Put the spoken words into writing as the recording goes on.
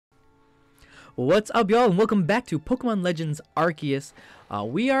What's up, y'all, and welcome back to Pokemon Legends Arceus.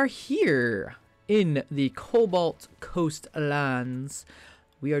 We are here in the Cobalt Coastlands.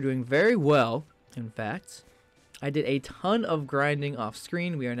 We are doing very well, in fact. I did a ton of grinding off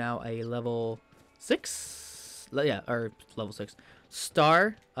screen. We are now a level 6. Yeah, or level 6.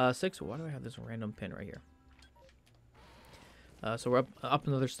 Star 6. Why do I have this random pin right here? So we're up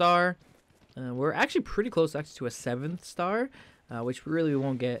another star. We're actually pretty close actually to a 7th star, which we really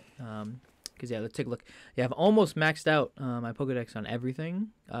won't get. Because, yeah, let's take a look. Yeah, I've almost maxed out my Pokedex on everything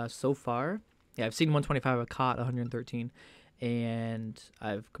so far. Yeah, I've seen 125, I've caught 113, and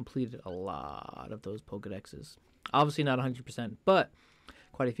I've completed a lot of those Pokedexes. Obviously not 100%, but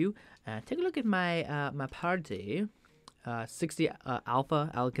quite a few. Take a look at my my party. 60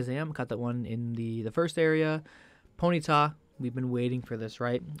 Alpha Alakazam, caught that one in the first area. Ponyta, we've been waiting for this,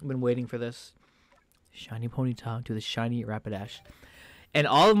 right? We've been waiting for this. Shiny Ponyta to the shiny Rapidash. And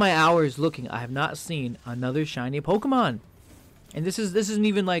all of my hours looking, I have not seen another shiny Pokemon. And this isn't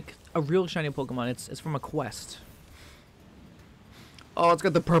even like a real shiny Pokemon. It's from a quest. Oh, it's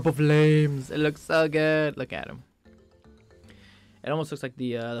got the purple flames. It looks so good. Look at him. It almost looks like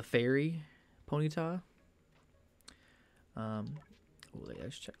the fairy Ponyta.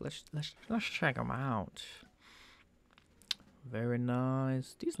 Let's check him out. Very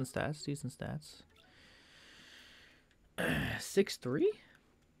nice. Decent stats. Decent stats. 6'3"?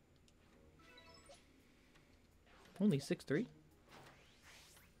 Only 6'3"?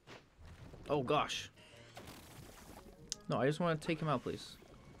 Oh gosh. No, I just want to take him out, please.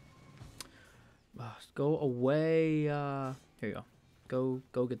 Go away. Here you go.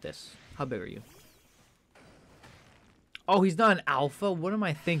 Go get this. How big are you? Oh, he's not an alpha? What am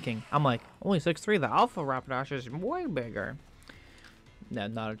I thinking? I'm like, only 6'3". The alpha Rapidash is way bigger. No,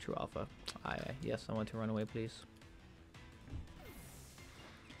 not a true alpha. Yes, I want to run away, please.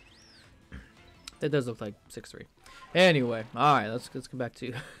 That does look like 6'3". Anyway, all right, let's get back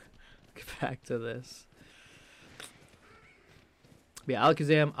to this. Yeah,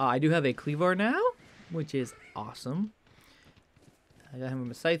 Alakazam. I do have a Cleavar now, which is awesome. I got him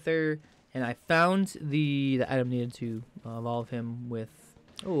with a Scyther, and I found the item needed to evolve him with.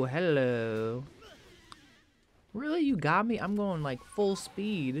 Oh, hello. Really, you got me? I'm going like full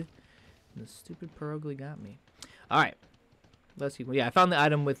speed. The stupid Perugly got me. All right. Let's see. Well, yeah, I found the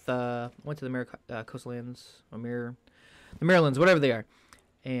item with went to the Coastlands or the Marylands, whatever they are,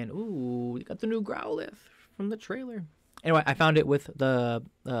 and ooh, you got the new Growlithe from the trailer. Anyway, I found it with the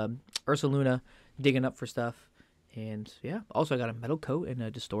Ursaluna digging up for stuff, and yeah, also I got a metal coat and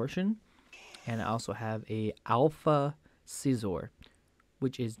a distortion, and I also have a Alpha Scizor,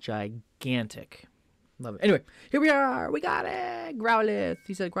 which is gigantic. Love it. Anyway, here we are. We got it. Growlithe.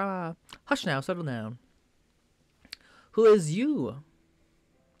 He said, "Growlithe, hush now, settle down." Who is you?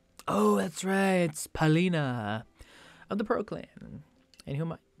 Oh, that's right. It's Palina of the Pro Clan. And who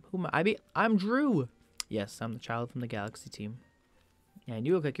am I? I'm Drew. Yes, I'm the child from the Galaxy team. And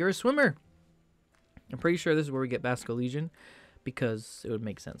you look like you're a swimmer. I'm pretty sure this is where we get Basculegion, because it would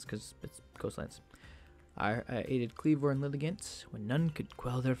make sense, because it's Coastlands. I aided Cleaver and Lilligant when none could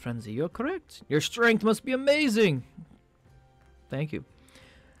quell their frenzy. You're correct. Your strength must be amazing. Thank you.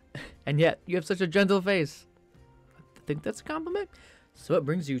 And yet, you have such a gentle face. I think that's a compliment. So what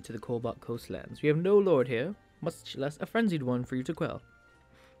brings you to the Cobalt Coastlands? We have no lord here, much less a frenzied one for you to quell.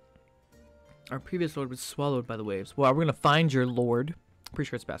 Our previous lord was swallowed by the waves. Well, we're gonna find your lord. Pretty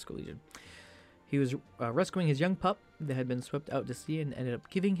sure it's Basculegion. He was rescuing his young pup that had been swept out to sea and ended up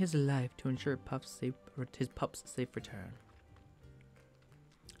giving his life to ensure his pup's safe return.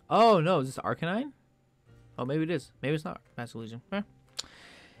 Oh no, is this Arcanine? Oh, maybe it is. Maybe it's not Basculegion.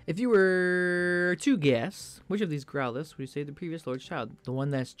 If you were to guess, which of these Growliths would you say the previous Lord's child? The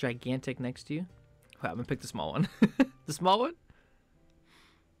one that's gigantic next to you? Well, I'm going to pick the small one. The small one?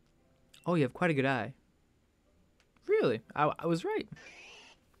 Oh, you have quite a good eye. Really? I was right.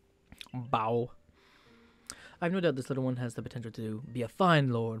 Bow. I have no doubt this little one has the potential to be a fine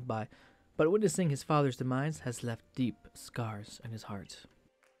Lord, but witnessing his father's demise has left deep scars in his heart.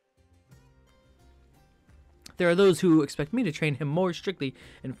 There are those who expect me to train him more strictly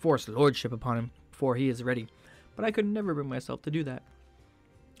and force lordship upon him before he is ready, but I could never bring myself to do that.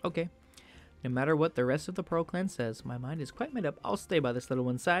 Okay, no matter what the rest of the Pro Clan says, my mind is quite made up. I'll stay by this little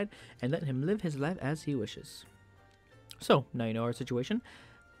one's side and let him live his life as he wishes. So, now you know our situation,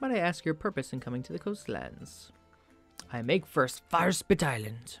 but I ask your purpose in coming to the Coastlands. I make first Firespit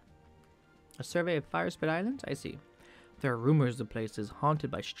Island. A survey of Firespit Island? I see. There are rumors the place is haunted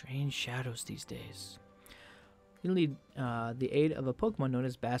by strange shadows these days. You'll need the aid of a Pokemon known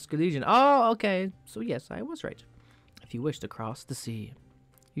as Basculegion. Oh, okay. So yes, I was right. If you wish to cross the sea.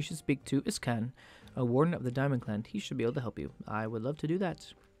 You should speak to Iskan, a warden of the Diamond Clan. He should be able to help you. I would love to do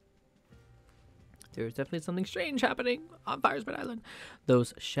that. There's definitely something strange happening on Firespit Island.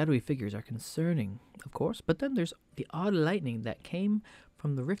 Those shadowy figures are concerning, of course, but then there's the odd lightning that came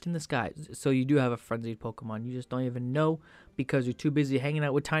from the rift in the sky. So you do have a frenzied Pokemon. You just don't even know because you're too busy hanging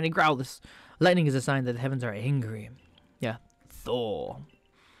out with tiny Growlithe. Lightning is a sign that the heavens are angry. Yeah, Thor.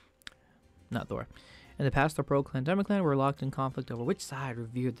 Not Thor. In the past, the Pearl Clan and Diamond Clan were locked in conflict over which side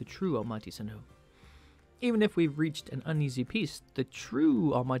revered the true Almighty Sinnoh. Even if we've reached an uneasy peace, the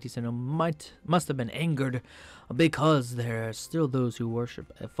true Almighty Sinnoh must have been angered because there are still those who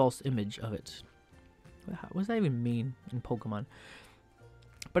worship a false image of it. What does that even mean in Pokemon?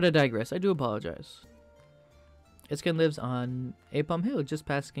 But I digress. I do apologize. Iskin lives on Apom Hill, just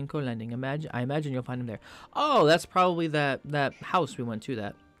past Ginkgo Landing. I imagine you'll find him there. Oh, that's probably that house we went to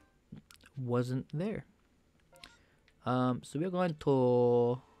that wasn't there. So we're going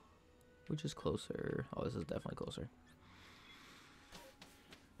to... Which is closer? Oh, this is definitely closer.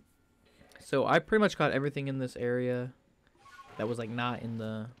 So I pretty much got everything in this area that was like not in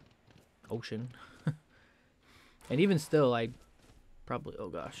the ocean. And even still, I probably... Oh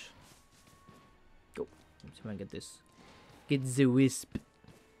gosh. Go. Let's see if I can get this. Get the wisp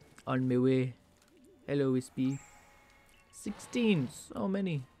on my way. Hello, Wispy. 16. So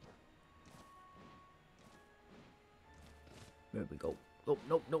many. There we go. Oh,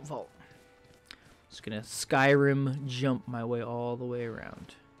 nope, don't fall. Just gonna Skyrim jump my way all the way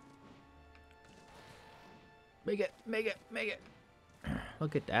around. Make it, make it, make it.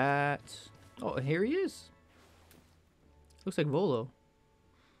 Look at that. Oh, and here he is. Looks like Volo.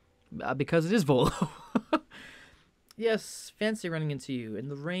 Because it is Volo. Yes, fancy running into you in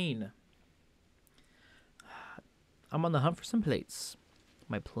the rain. I'm on the hunt for some plates.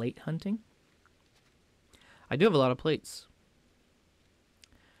 My plate hunting? I do have a lot of plates.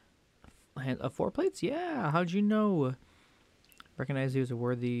 4 plates? Yeah. How'd you know? Recognize you as a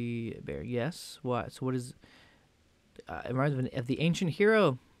worthy bear. Yes. What? So what is... it reminds me of the ancient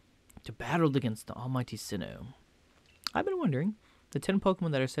hero to battled against the almighty Sinnoh. I've been wondering. The 10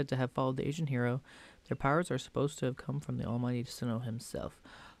 Pokemon that are said to have followed the ancient hero, their powers are supposed to have come from the almighty Sinnoh himself.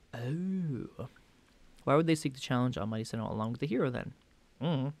 Oh. Why would they seek to challenge almighty Sinnoh along with the hero then?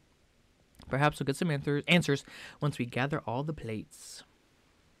 Perhaps we'll get some answers once we gather all the plates.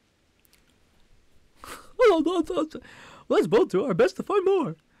 Let's both do our best to find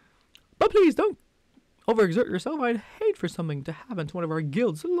more. But please don't overexert yourself. I'd hate for something to happen to one of our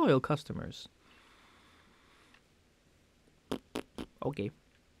guild's loyal customers. Okay.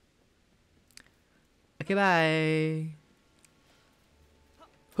 Okay, bye.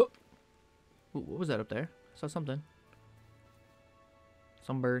 Huh. Ooh, what was that up there? I saw something.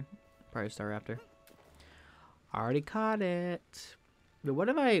 Some bird. Probably a Staraptor. I already caught it. But what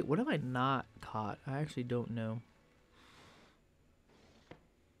have I not caught? I actually don't know.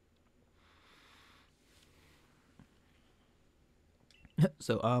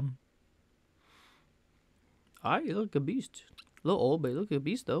 So, you look a beast. A little old, but you look a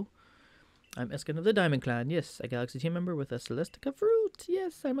beast, though. I'm Eskin of the Diamond Clan. Yes, a Galaxy team member with a Celestica fruit.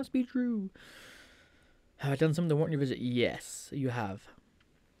 Yes, I must be true. Have I done something to warrant your visit? Yes, you have.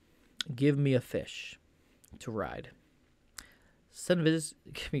 Give me a fish to ride. Sudden visits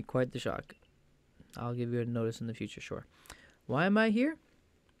give me quite the shock. I'll give you a notice in the future, sure. Why am I here?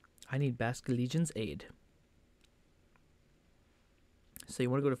 I need Basculegion's aid. So you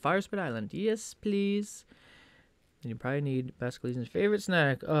want to go to Firespit Island? Yes, please. And you probably need Basculegion's favorite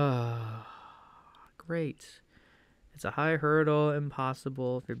snack. Oh, great. It's a high hurdle,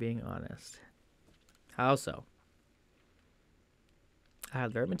 impossible if you're being honest. How so? I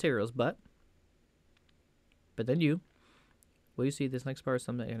have the right materials, but then you. Will you see this next part is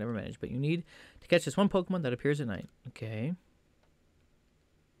something I never managed, but you need to catch this one Pokemon that appears at night. Okay.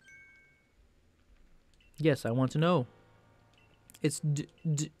 Yes, I want to know. It's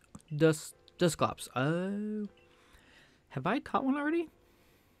Dusclops. Oh. Have I caught one already?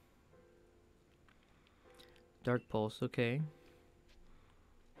 Dark Pulse, okay.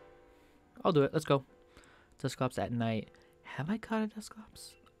 I'll do it. Let's go. Dusclops at night. Have I caught a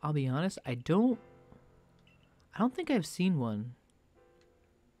Dusclops? I'll be honest, I don't think I've seen one.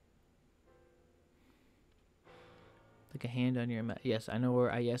 Like a hand on your map. Yes, I know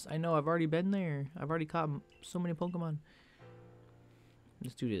where. Yes, I know. I've already been there. I've already caught so many Pokemon.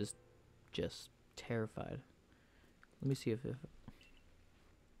 This dude is just terrified. Let me see if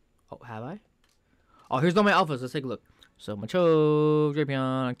oh, have I? Oh, here's all my alphas. Let's take a look. So, Macho,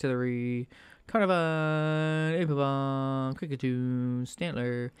 Drapion, Octillery, Carnivine, Apomon, Kricketune,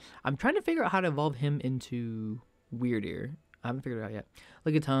 Stantler. I'm trying to figure out how to evolve him into Weird Ear. I haven't figured it out yet.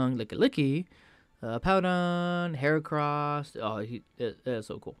 Lickitung, Licky, Powdon, Heracross. Oh, that's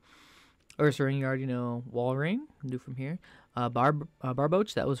so cool. Ursaring, you already know. Walrein, new from here.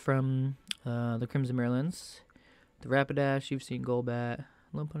 Barboach, that was from the Crimson Marylands. The Rapidash, you've seen Golbat.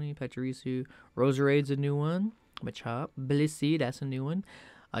 Lopunny, Pachirisu. Roserade's a new one. Machop. Blissey, that's a new one.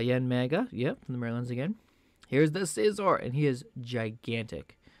 Yanmega, yep, from the Marylands again. Here's the Scizor, and he is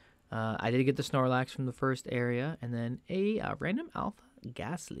gigantic. I did get the Snorlax from the first area, and then a random Alpha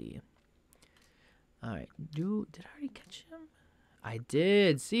Ghastly. Alright, did I already catch him? I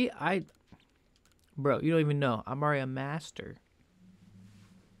did. See, bro, you don't even know. I'm already a master.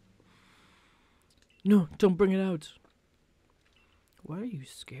 No, don't bring it out. What are you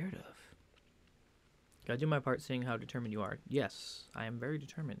scared of? Gotta do my part seeing how determined you are. Yes, I am very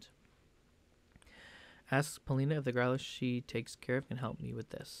determined. Ask Polina if the Growlithe she takes care of can help me with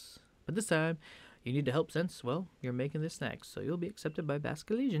this. But this time, you need to help since, well, you're making this next, so you'll be accepted by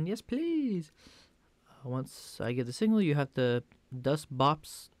Basculegion. Yes, please. Once I get the signal, you have to dust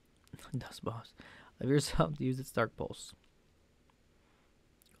bops of yourself to use its Dark Pulse.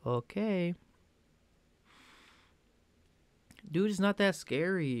 Okay. Dude is not that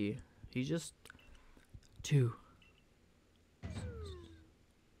scary. He's just two.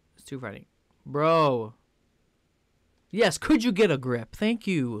 It's too frightening. Bro. Yes, could you get a grip? Thank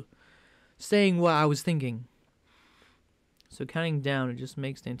you. Saying what I was thinking. So counting down, it just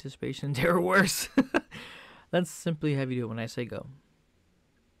makes the anticipation and terror worse. Let's simply have you do it when I say go.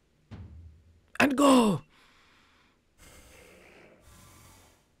 And go!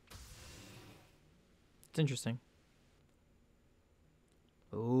 It's interesting.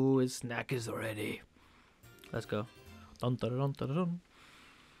 Oh, his snack is ready. Let's go. Dun, dun, dun, dun, dun.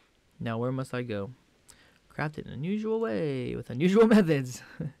 Now where must I go? Crafted in an unusual way, with unusual methods.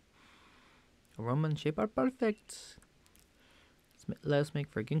 Aroma and shape are perfect. Let's make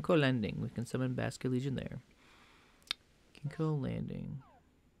for Ginkgo Landing. We can summon Basculegion there. Ginkgo Landing.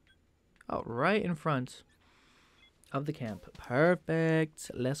 Oh, right in front of the camp.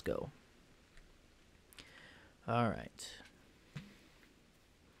 Perfect. Let's go. Alright.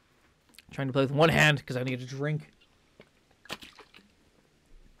 Trying to play with one hand because I need a drink.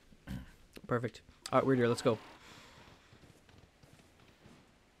 Perfect. Alright, we're here. Let's go.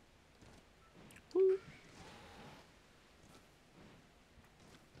 Woo.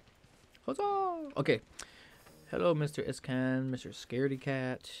 Huzzah! Okay. Hello, Mr. Iscan, Mr. Scaredy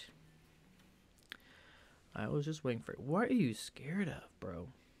Cat. I was just waiting for it. What are you scared of, bro?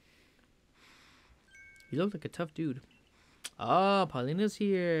 You look like a tough dude. Ah, Paulina's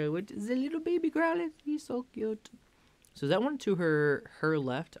here with the little baby Growlithe. He's so cute. So is that one to her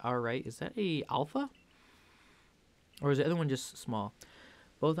left, our right? Is that a alpha? Or is the other one just small?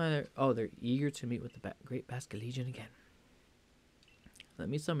 Both either. Oh, they're eager to meet with the great Basculegion again. Let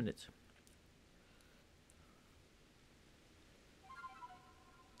me summon it.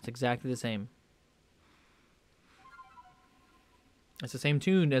 It's exactly the same. It's the same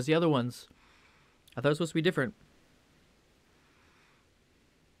tune as the other ones. I thought it was supposed to be different.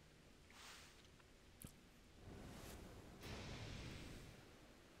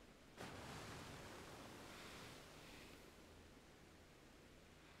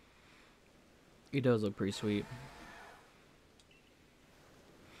 It does look pretty sweet.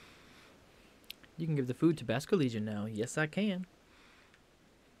 You can give the food to Basculegion now. Yes, I can.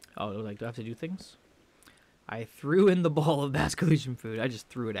 Oh, like, do I have to do things? I threw in the ball of Basculegion food. I just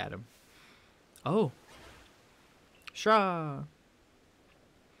threw it at him. Oh. Shah.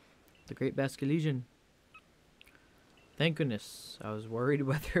 The great Basculegion. Thank goodness. I was worried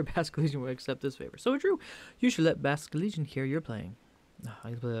whether Basculegion would accept this favor. So true. You should let Basculegion hear you're playing. I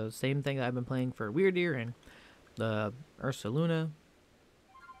can play the same thing that I've been playing for Weirdeer and the Ursaluna.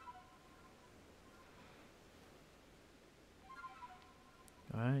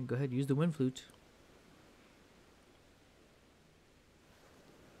 Alright, go ahead. Use the wind flute.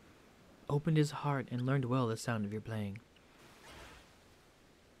 Opened his heart and learned well the sound of your playing.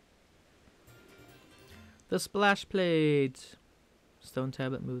 The splash plate. Stone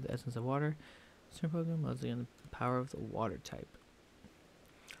tablet, move the essence of water. Certain program loves again the power of the water type.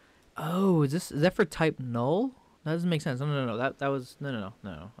 Oh, is that for type null? That doesn't make sense. No. That was no.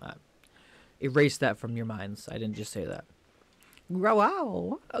 Erase that from your minds. I didn't just say that. Grow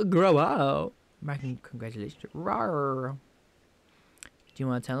out. Marking congratulations. Rawr. Do you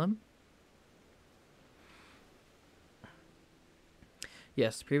want to tell him?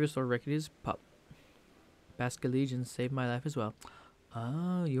 Yes, previous Lord Record's pup. Basculegion saved my life as well.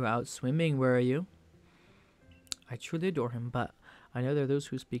 Oh, you were out swimming, were you? I truly adore him, but I know there are those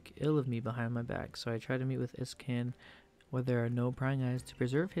who speak ill of me behind my back, so I try to meet with Iscan where there are no prying eyes to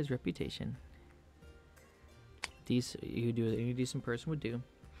preserve his reputation. You do what any decent person would do.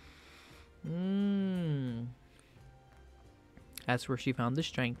 That's where she found the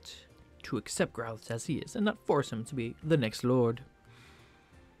strength to accept Growlithe as he is and not force him to be the next lord.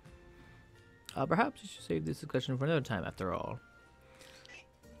 Perhaps you should save this discussion for another time after all.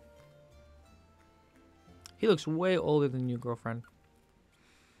 He looks way older than you, girlfriend.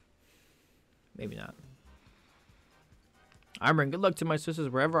 Maybe not. I bring good luck to my sisters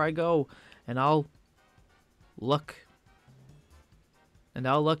wherever I go, and I'll luck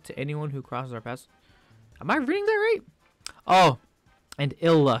to anyone who crosses our paths. Am I reading that right? Oh, and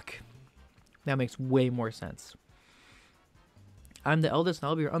ill luck. That makes way more sense. I'm the eldest, and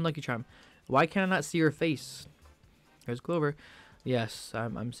I'll be your unlucky charm. Why can I not see your face? There's Clover. Yes,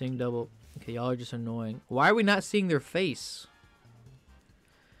 I'm seeing double. Okay, y'all are just annoying. Why are we not seeing their face?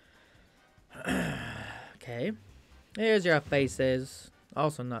 Okay. Here's your faces.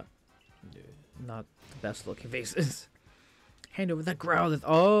 Also not the best looking faces. Hand over that Growlithe.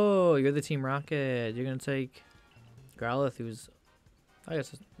 Oh, you're the Team Rocket. You're gonna take Growlithe, who's, I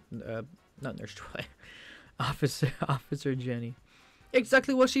guess, not Nurse Joy. Officer Jenny.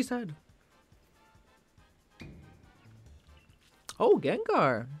 Exactly what she said. Oh,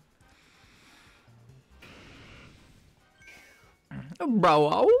 Gengar.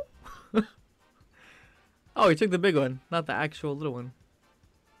 Bro. Oh, he took the big one, not the actual little one.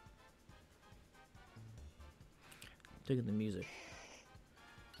 Digging the music.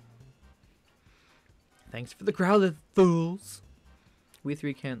 Thanks for the Growlithe, fools. We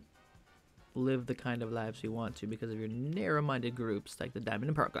three can't live the kind of lives we want to because of your narrow-minded groups like the Diamond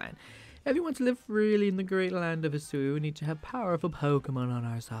and Pearl Clan. If you want to live freely in the great land of Hisui, we need to have powerful Pokemon on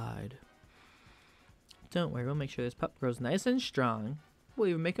our side. Don't worry, we'll make sure this pup grows nice and strong. We'll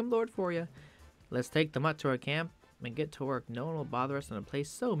even make him lord for you. Let's take them up to our camp and get to work. No one will bother us in a place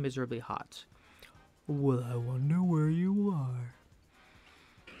so miserably hot. Well, I wonder where you are.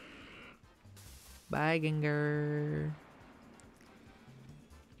 Bye, Gengar.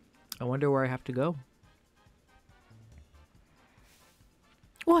 I wonder where I have to go.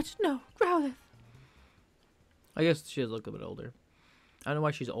 What? No, Growlithe. I guess she does look a bit older. I don't know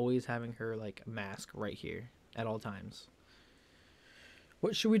why she's always having her like mask right here at all times.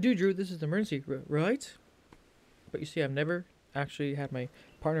 What should we do, Drew? This is the emergency, right? But you see, I've never actually had my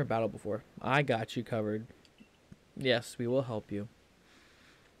partner battle before. I got you covered. Yes, we will help you.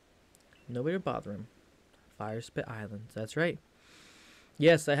 Nobody to bother him. Fire Spit Island. That's right.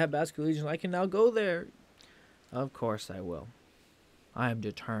 Yes, I have Basculegion. I can now go there. Of course I will. I am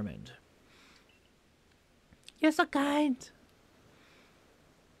determined. You're so kind.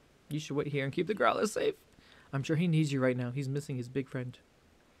 You should wait here and keep the Growlithe safe. I'm sure he needs you right now. He's missing his big friend.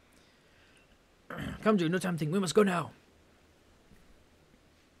 Come, Drew. No time to think. We must go now.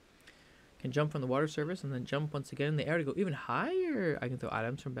 Can jump from the water surface and then jump once again in the air to go even higher. I can throw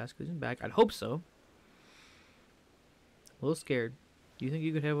items from Basculegion back. I'd hope so. A little scared. Do you think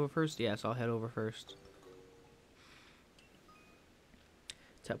you could head over first? Yes, I'll head over first.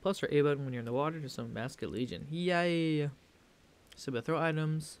 Tap plus or A button when you're in the water to summon Basculegion. Yay! So throw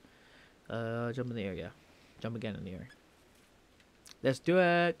items. Jump in the air, yeah. Jump again in the air. Let's do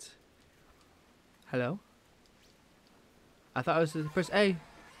it! Hello? I thought I was the first A.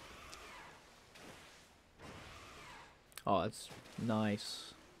 Oh, that's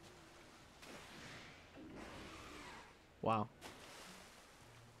nice. Wow.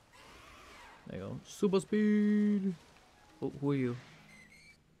 There you go. Super speed! Oh, who are you?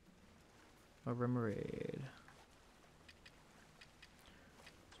 A Remoraid.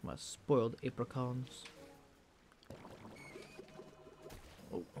 It's my spoiled apricons.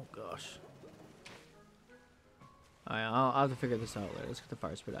 Oh gosh. Alright, I'll have to figure this out later. Let's get to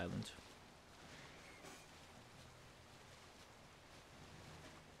Fire Spit Island.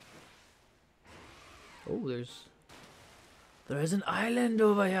 Oh, there's an island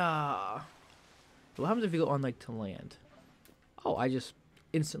over here. What happens if you go on like to land? Oh, I just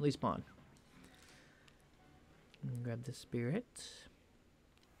instantly spawn. Grab the spirit.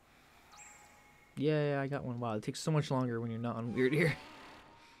 Yeah, I got one. Wow, it takes so much longer when you're not on Weird here.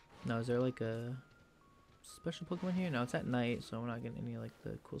 Now, is there like a special Pokemon here? No, it's at night, so we're not getting any like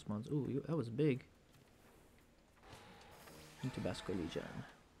the cool spawns. Ooh, that was big. Into Basculegion.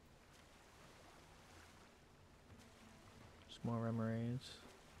 Just more Remoraids.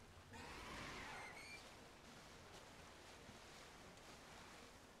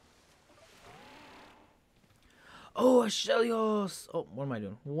 Oh, a Shelios! Oh, what am I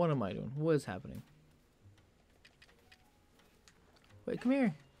doing? What am I doing? What is happening? Wait, come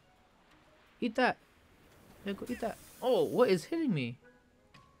here. Eat that. Yeah, go eat that. Oh, what is hitting me?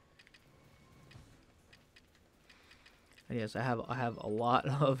 And yes, I have a lot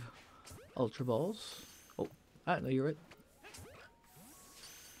of Ultra Balls. Oh, I know you're right.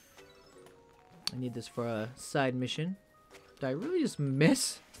 I need this for a side mission. Did I really just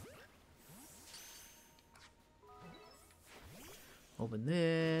miss? Open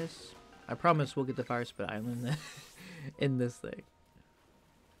this. I promise we'll get the Fire Spit Island in this thing.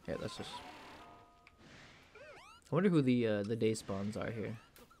 Yeah, let's just. I wonder who the day spawns are here.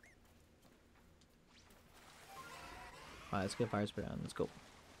 Alright, let's get Fire Spit Island. Let's go.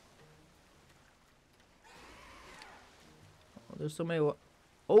 Oh, there's so many.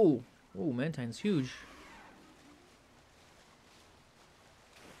 Oh, Mantine's huge.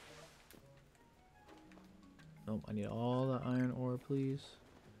 Nope, I need all the iron ore, please.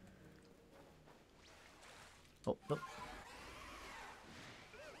 Oh, nope.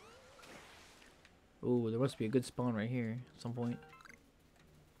 Oh, there must be a good spawn right here at some point.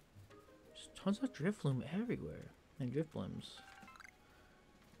 There's tons of Drifloon everywhere. And Drifblooms.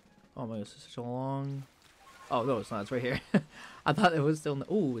 Oh my god, this is such a long... Oh, no, it's not. It's right here. I thought it was still in the...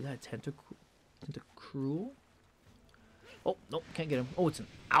 Oh, that Tentacruel? Oh, nope, can't get him. Oh, it's an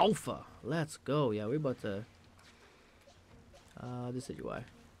Alpha. Let's go. Yeah, we're about to... this is UI.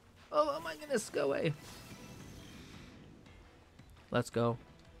 Oh my goodness, go away. Let's go.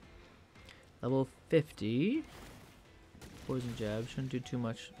 Level 50. Poison jab. Shouldn't do too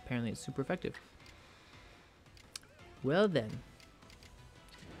much. Apparently it's super effective. Well then.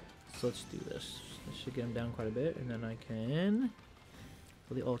 So let's do this. This should get him down quite a bit. And then I can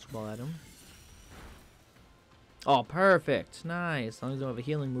throw the Ultra Ball at him. Oh, perfect. Nice. As long as I don't have a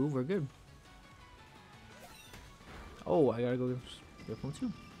healing move, we're good. Oh, I gotta go get one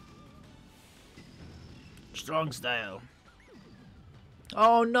too. Strong style.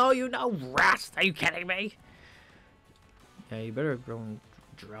 Oh no, you know, Rust! Are you kidding me? Yeah, you better grow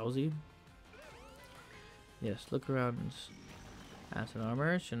drowsy. Yes, look around. Acid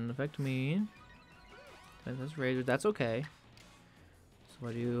armor shouldn't affect me. That's razor. That's okay. So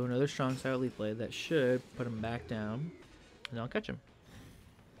I do another strong style leaf blade that should put him back down, and I'll catch him.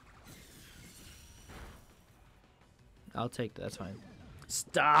 I'll take that. That's fine.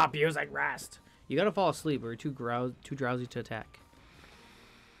 Stop using Rust. You gotta fall asleep, or you're too drowsy to attack.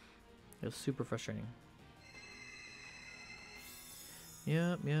 It was super frustrating.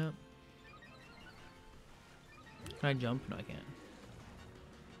 Yep. Can I jump? No, I can't.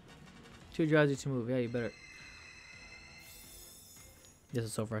 Too drowsy to move. Yeah, you better. This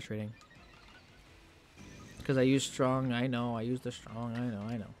is so frustrating. Because I use strong. I know. I use the strong.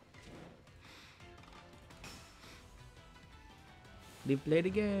 I know. Leaf blade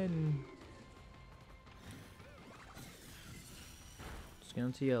again.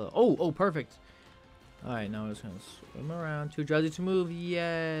 Skin to yellow. Oh, perfect. Alright, now I'm just gonna swim around. Too drowsy to move.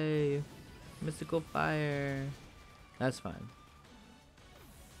 Yay. Mystical fire. That's fine.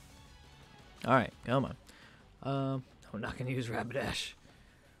 Alright, come on. I'm not gonna use Rapidash.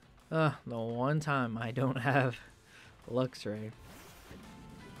 The one time I don't have Luxray.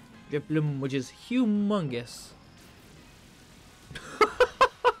 Drifloon, which is humongous.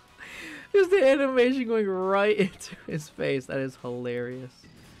 Just the animation going right into his face. That is hilarious.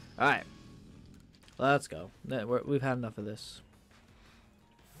 Alright. Let's go. We've had enough of this.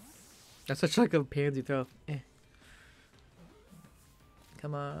 That's such like a pansy throw.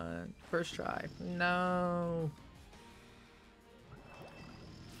 Come on. First try. No.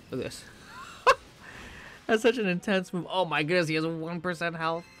 Look at this. That's such an intense move. Oh my goodness, he has 1%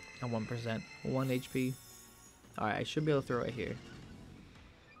 health. Not 1%. 1 HP. Alright, I should be able to throw it here.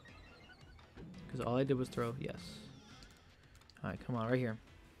 Because all I did was throw. Yes. Alright, come on, right here.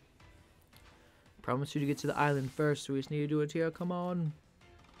 Promise you to get to the island first, so we just need to do it here. Come on.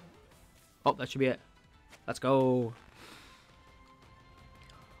 Oh, that should be it. Let's go.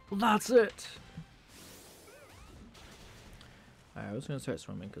 Well, that's it. Alright, I was going to start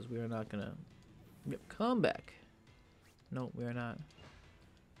swimming because we are not going to... Yep, come back. No, we are not.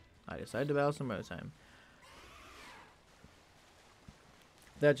 I decided to battle some other time.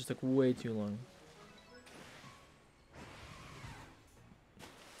 That just took way too long.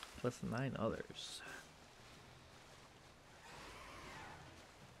 Plus 9 others.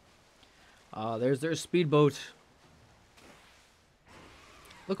 There's their speedboat.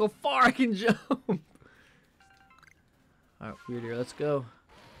 Look how far I can jump. Alright, weird here. Let's go.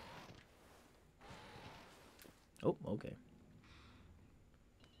 Oh, okay.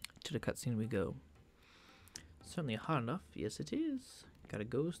 To the cutscene we go. Certainly hot enough. Yes, it is. Got a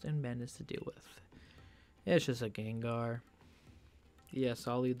ghost and bandits to deal with. Yeah, it's just a Gengar. Yes,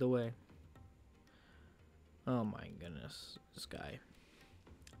 I'll lead the way. Oh my goodness, this guy.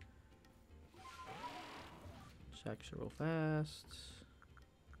 Check real fast.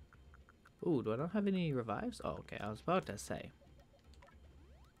 Ooh, do I not have any revives? Oh, okay, I was about to say.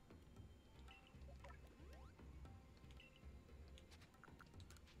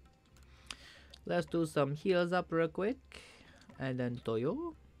 Let's do some heals up real quick. And then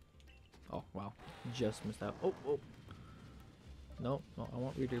Toyo. Oh, wow. Just missed out. Oh, oh. No, no, I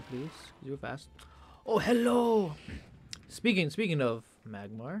want reader, please. You're fast. Oh, hello! Speaking of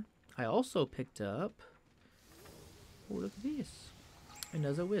Magmar, I also picked up... Oh, look at this.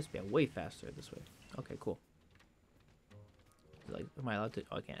 Another wisp. Yeah, way faster this way. Okay, cool. Like, am I allowed to?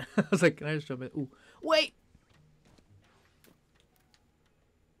 Oh, I can't. I was like, can I just jump in? Ooh, wait!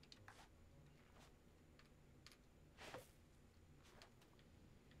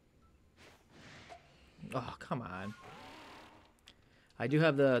 Oh, come on. I do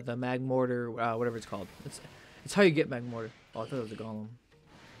have the mag mortar, whatever it's called. It's how you get mag mortar. Oh, I thought it was a golem.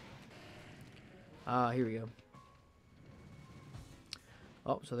 Here we go.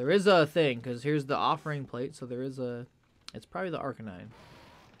 Oh, so there is a thing, because here's the offering plate, so there is a... It's probably the Arcanine.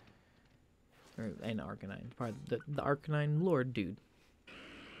 Or an Arcanine. Probably the Arcanine Lord dude.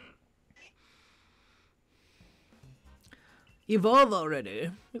 Evolve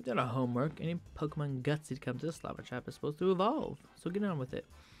already! We've done our homework. Any Pokemon gutsy to come to this lava trap is supposed to evolve. So get on with it.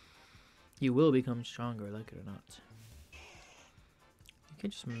 You will become stronger, like it or not. You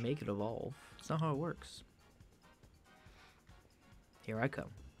can't just make it evolve. It's not how it works. Here I come.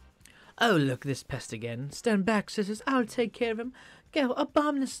 Oh, look, this pest again. Stand back, sisters. I'll take care of him. Go, a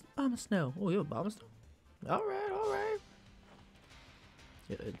bomb of snow. Oh, you're a bomb of snow? Alright, alright.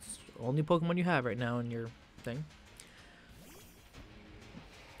 Yeah, it's the only Pokemon you have right now in your thing.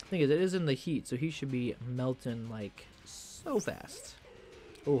 Thing is, it is in the heat, so he should be melting, like, so fast.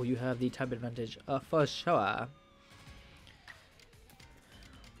 Oh, you have the type advantage for sure.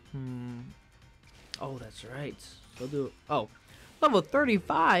 Oh, that's right. So do... Oh. Level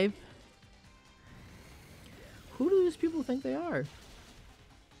 35? Who do these people think they are?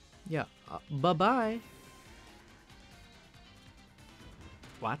 Yeah. Bye-bye.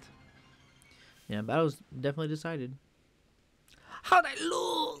 What? Yeah, battle's definitely decided. How'd I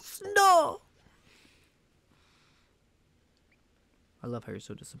lose? No! I love how you're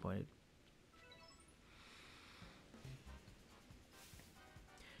so disappointed.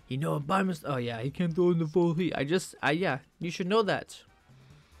 You know, by mistake. Oh yeah, he can't throw in the full heat. Yeah, you should know that.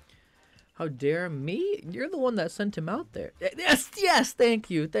 How dare me? You're the one that sent him out there. Yes,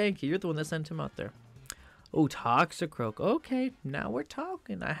 thank you. You're the one that sent him out there. Oh, Toxicroak. Okay, now we're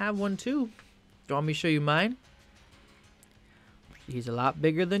talking. I have one too. Do you want me to show you mine? He's a lot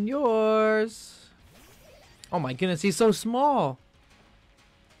bigger than yours. Oh my goodness, he's so small.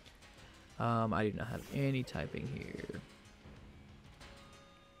 I do not have any typing here.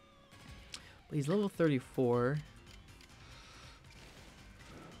 He's level 34.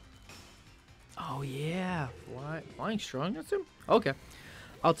 Oh yeah, flying strong. That's him. Okay,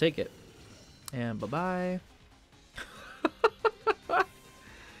 I'll take it. And bye bye.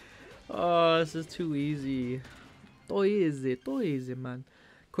 Oh, this is too easy. Too easy, man.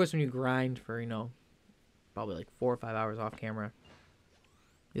 Of course, when you grind for probably like 4 or 5 hours off camera,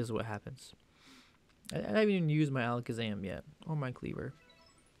 this is what happens. I haven't even used my Alakazam yet or my Cleaver.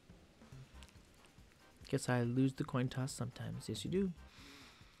 Guess I lose the coin toss sometimes. Yes, you do.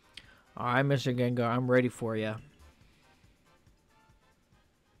 Alright, Mr. Gengar, I'm ready for you.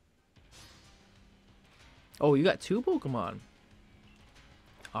 Oh, you got 2 Pokemon.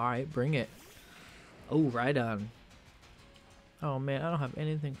 Alright, bring it. Oh, Rhydon. Oh, man, I don't have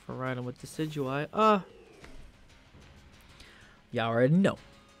anything for Rhydon with Decidueye. Y'all already know.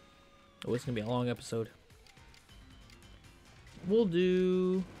 Oh, it's going to be a long episode. We'll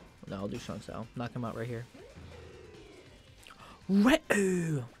do... No, I'll do Shrunk Cell. Knock him out right here.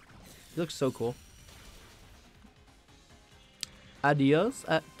 He looks so cool. Adios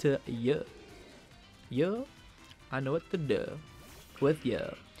to you. You, I know what to do with you.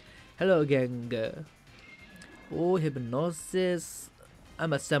 Hello, Gengar. Oh, hypnosis.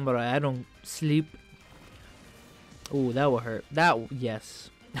 I'm a samurai. I don't sleep. Oh, that will hurt. Yes.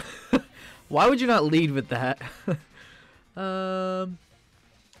 Why would you not lead with that? Oh,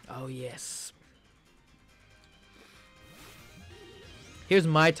 yes. Here's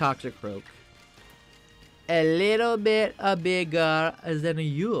my Toxicroak. A little bit bigger than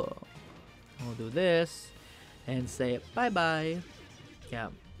you. I'll do this and say bye-bye. Yeah.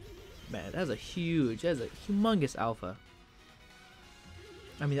 Man, that's a humongous alpha.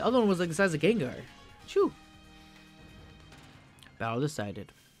 I mean, the other one was like the size of Gengar. Shoo. Battle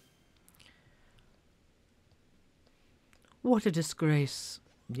decided. What a disgrace.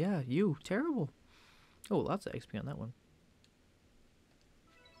 Yeah, you. Terrible. Oh, lots of XP on that one.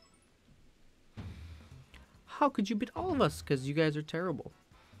 How could you beat all of us? Because you guys are terrible.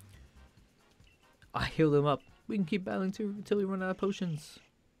 I healed him up. We can keep battling too until we run out of potions.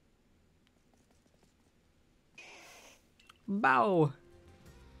 Bow.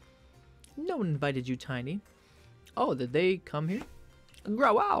 No one invited you, Tiny. Oh, did they come here?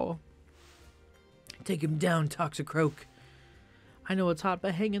 Grow wow. Take him down, Toxicroak. I know it's hot,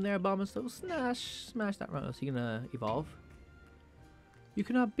 but hang in there, Abomasnow. Smash that run. Is he gonna evolve? You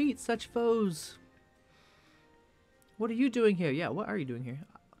cannot beat such foes. What are you doing here? Yeah, what are you doing here?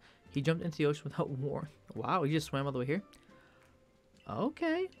 He jumped into the ocean without warning. Wow, he just swam all the way here?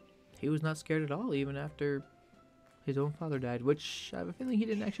 Okay. He was not scared at all, even after his own father died, which I have a feeling he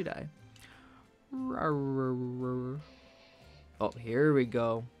didn't actually die. Oh, here we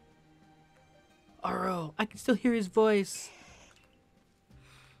go. Aro, I can still hear his voice.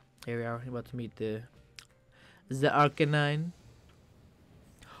 Here we are, about to meet the Arcanine.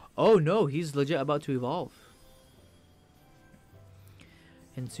 Oh no, he's legit about to evolve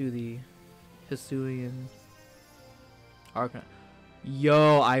into the Hisuian Arcanine.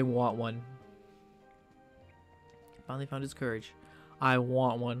 Yo, I want one. Finally found his courage. I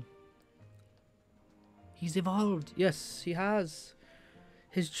want one. He's evolved. Yes, he has.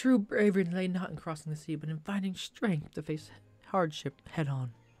 His true bravery lay not in crossing the sea, but in finding strength to face hardship head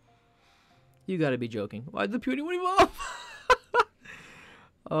on. You gotta be joking. Why did the puny one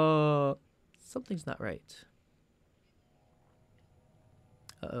evolve? Something's not right.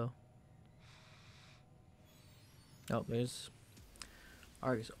 Uh-oh. Oh, there's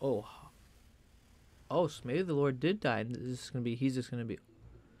Arceus. Oh. Oh, so maybe the Lord did die. And this is gonna be, he's just gonna be.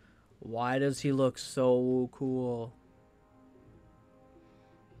 Why does he look so cool?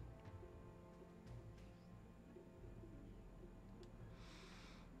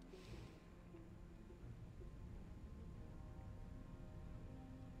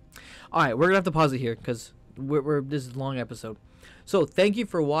 All right, we're gonna have to pause it here because this is a long episode. So thank you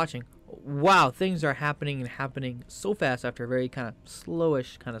for watching. Wow, things are happening so fast after a very kind of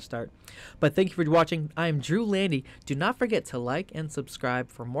slowish kind of start. But thank you for watching. I am Drew Landy. Do not forget to like and subscribe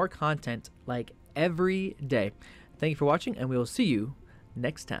for more content like every day. Thank you for watching, and we will see you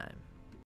next time.